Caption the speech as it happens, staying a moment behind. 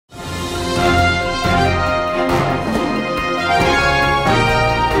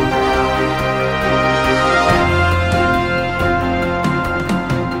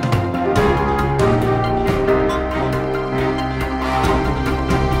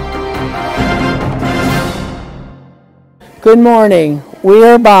Good morning. We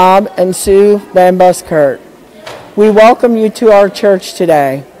are Bob and Sue Van Buskirk. We welcome you to our church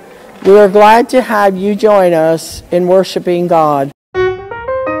today. We are glad to have you join us in worshiping God. You're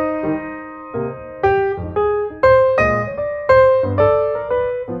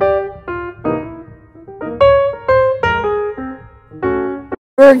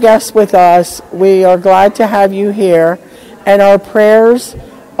a guest with us. We are glad to have you here, and our prayers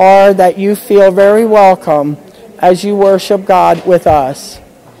are that you feel very welcome as you worship God with us.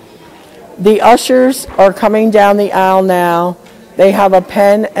 The ushers are coming down the aisle now. They have a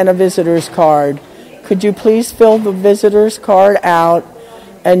pen and a visitor's card. Could you please fill the visitor's card out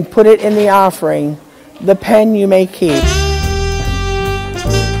and put it in the offering? The pen you may keep.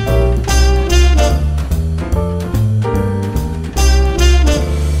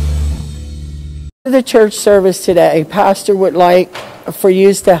 The church service today, Pastor would like for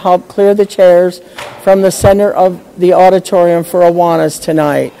you to help clear the chairs from the center of the auditorium for Awanas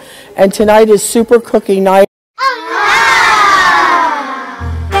tonight. And tonight is Super Cookie Night.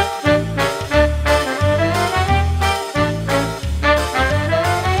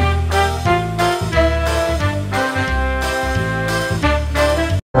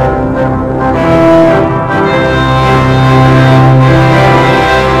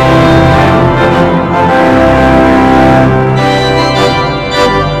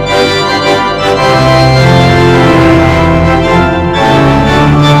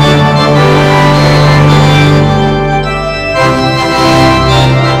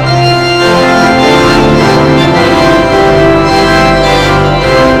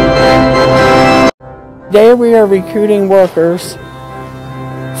 Today we are recruiting workers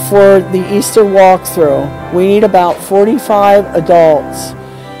for the Easter walkthrough. We need about 45 adults.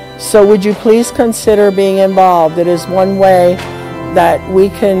 So would you please consider being involved? It is one way that we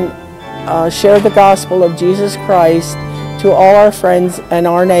can share the gospel of Jesus Christ to all our friends and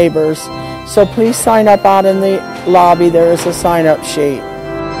our neighbors. So please sign up out in the lobby. There is a sign-up sheet.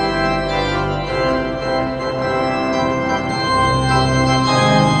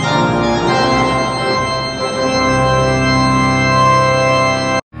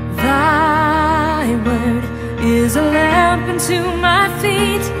 Is a lamp unto my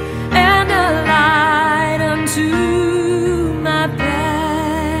feet and a light unto my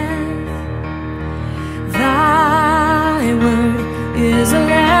path. Thy word is a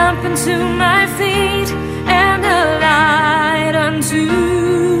lamp unto my feet and a light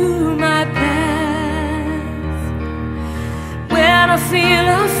unto my path. When I feel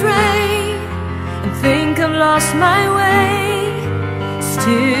afraid and think I've lost my way,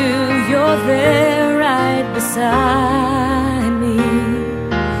 still you're there right beside me.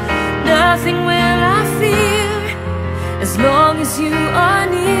 Nothing will I fear as long as you are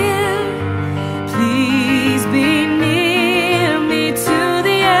near. Please be near me to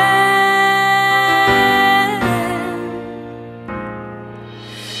the end.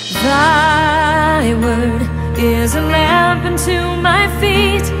 Thy word is a lamp unto my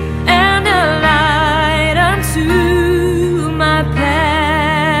feet and a light unto my path.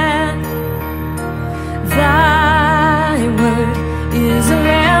 Thy word is a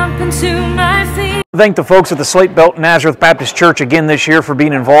lamp unto my feet. Thank the folks at the Slate Belt Nazareth Baptist Church again this year for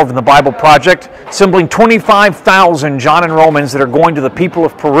being involved in the Bible Project, assembling 25,000 John enrollments that are going to the people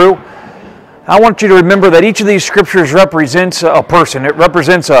of Peru. I want you to remember that each of these scriptures represents a person. It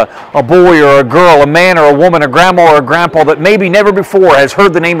represents a boy or a girl, a man or a woman, a grandma or a grandpa that maybe never before has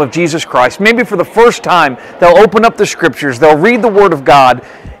heard the name of Jesus Christ. Maybe for the first time they'll open up the scriptures, they'll read the Word of God,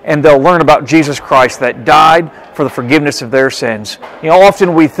 and they'll learn about Jesus Christ that died for the forgiveness of their sins. You know,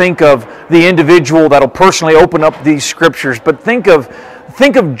 often we think of the individual that'll personally open up these scriptures, but think of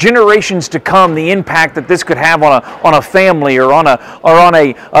generations to come, the impact that this could have on a family or on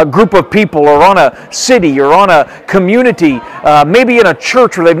a group of people or on a city or on a community, maybe in a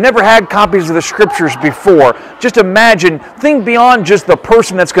church where they've never had copies of the scriptures before. Just imagine, think beyond just the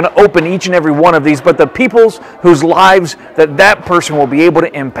person that's going to open each and every one of these, but the people's whose lives that person will be able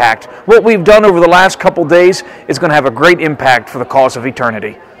to impact. What we've done over the last couple days is going to have a great impact for the cause of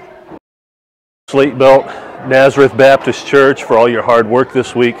eternity. Slate Belt Nazareth Baptist Church, for all your hard work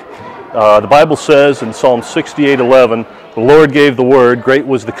this week. The Bible says in Psalm 68:11, the Lord gave the word, great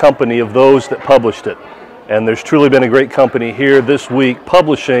was the company of those that published it. And there's truly been a great company here this week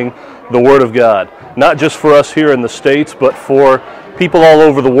publishing the Word of God. Not just for us here in the States, but for people all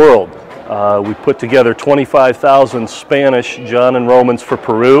over the world. We put together 25,000 Spanish John enrollments for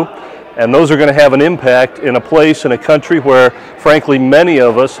Peru. And those are going to have an impact in a place, in a country where, frankly, many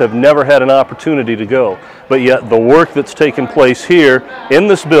of us have never had an opportunity to go. But yet the work that's taken place here in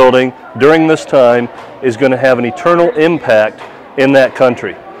this building during this time is going to have an eternal impact in that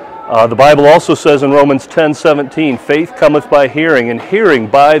country. The Bible also says in Romans 10:17, faith cometh by hearing, and hearing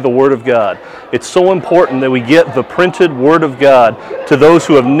by the Word of God. It's so important that we get the printed Word of God to those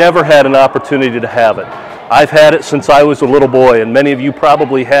who have never had an opportunity to have it. I've had it since I was a little boy, and many of you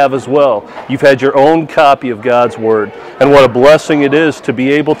probably have as well. You've had your own copy of God's Word, and what a blessing it is to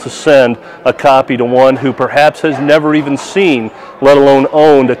be able to send a copy to one who perhaps has never even seen, let alone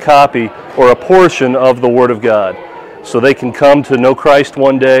owned, a copy or a portion of the Word of God. So they can come to know Christ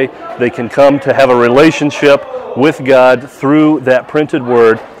one day, they can come to have a relationship with God through that printed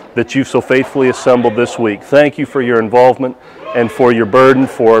Word that you've so faithfully assembled this week. Thank you for your involvement and for your burden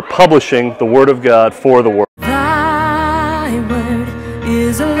for publishing the Word of God for the world. Thy word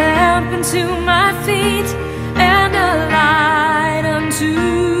is a lamp unto my feet and a light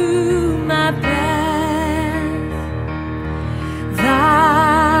unto my path.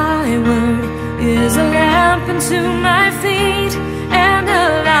 Thy word is a lamp unto my feet and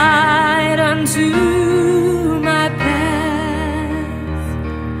a light unto my path.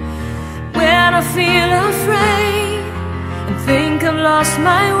 When I feel afraid and think I've lost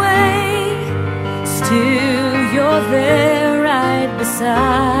my way, still you're there right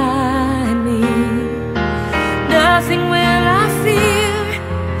beside me. Nothing will I fear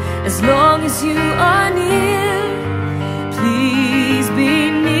as long as you are near. Please be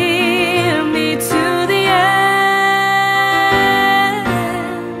near me to the end.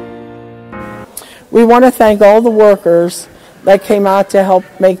 We want to thank all the workers that came out to help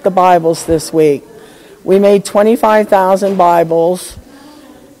make the Bibles this week. We made 25,000 Bibles.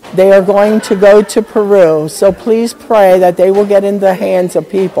 They are going to go to Peru, so please pray that they will get in the hands of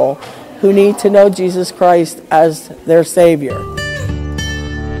people who need to know Jesus Christ as their Savior.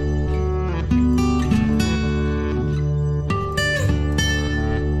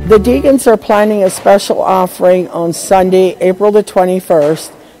 The deacons are planning a special offering on Sunday, April the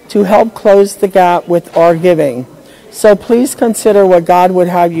 21st, to help close the gap with our giving. So please consider what God would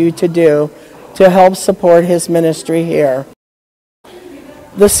have you to do to help support His ministry here.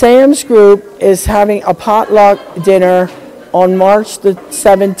 The Sam's Group is having a potluck dinner on March the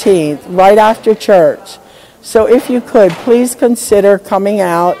 17th, right after church. So if you could, please consider coming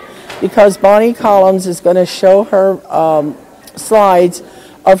out, because Bonnie Collins is going to show her slides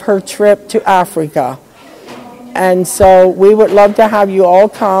of her trip to Africa. And so we would love to have you all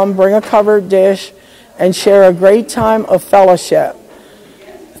come, bring a covered dish, and share a great time of fellowship.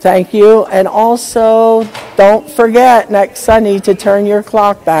 Thank you. And also, don't forget next Sunday to turn your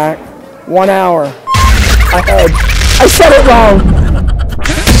clock back 1 hour ahead. I said it wrong.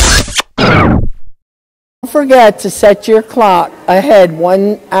 Don't forget to set your clock ahead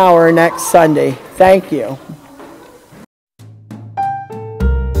 1 hour next Sunday. Thank you.